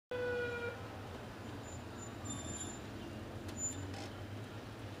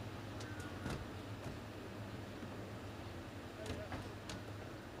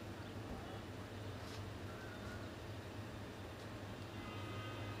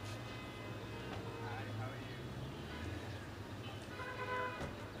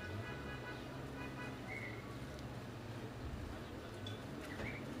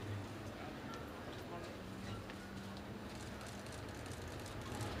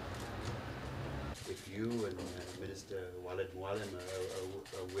you and Minister Walid Muallim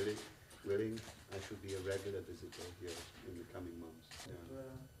are willing, I should be a regular visitor here in the coming months.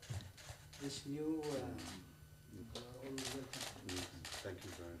 This new, always welcome. Thank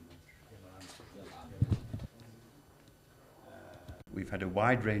you very much. We've had a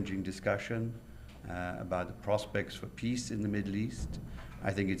wide-ranging discussion about the prospects for peace in the Middle East.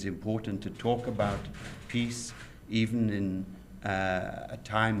 I think it's important to talk about peace even in a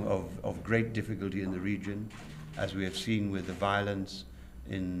time of great difficulty in the region, as we have seen with the violence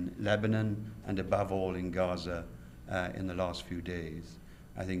in Lebanon and above all in Gaza in the last few days.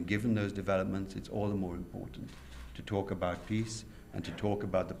 I think given those developments, it's all the more important to talk about peace and to talk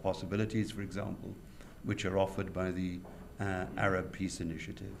about the possibilities, for example, which are offered by the Arab Peace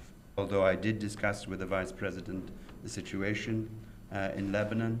Initiative. Although I did discuss with the Vice President the situation in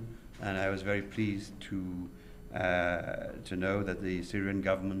Lebanon, and I was very pleased to know that the Syrian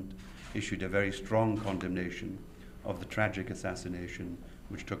government issued a very strong condemnation of the tragic assassination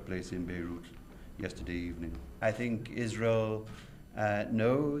which took place in Beirut yesterday evening. I think Israel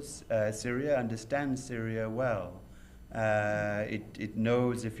knows Syria, understands Syria well. It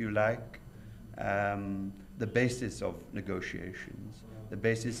knows, if you like, the basis of negotiations. The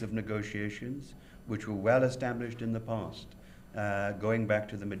basis of negotiations which were well established in the past, going back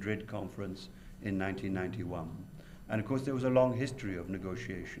to the Madrid conference in 1991. And of course there was a long history of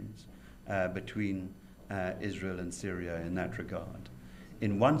negotiations between Israel and Syria in that regard.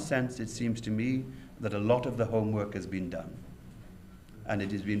 In one sense, it seems to me that a lot of the homework has been done, and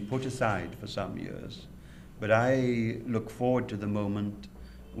it has been put aside for some years. But I look forward to the moment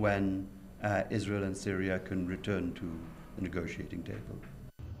when Israel and Syria can return to the negotiating table.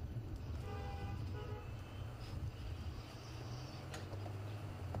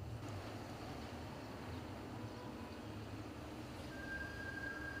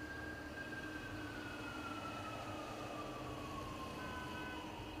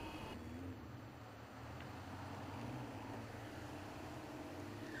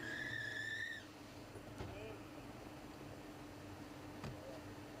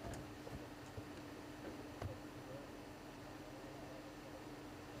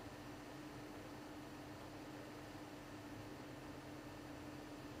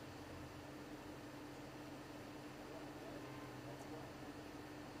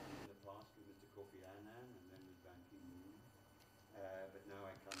 But now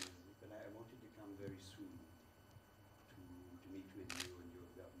I come in, but I wanted to come very soon to meet with you and your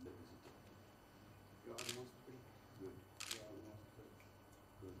government. You are most welcome. Good. You are most welcome.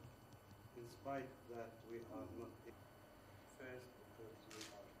 Good. In spite that we are not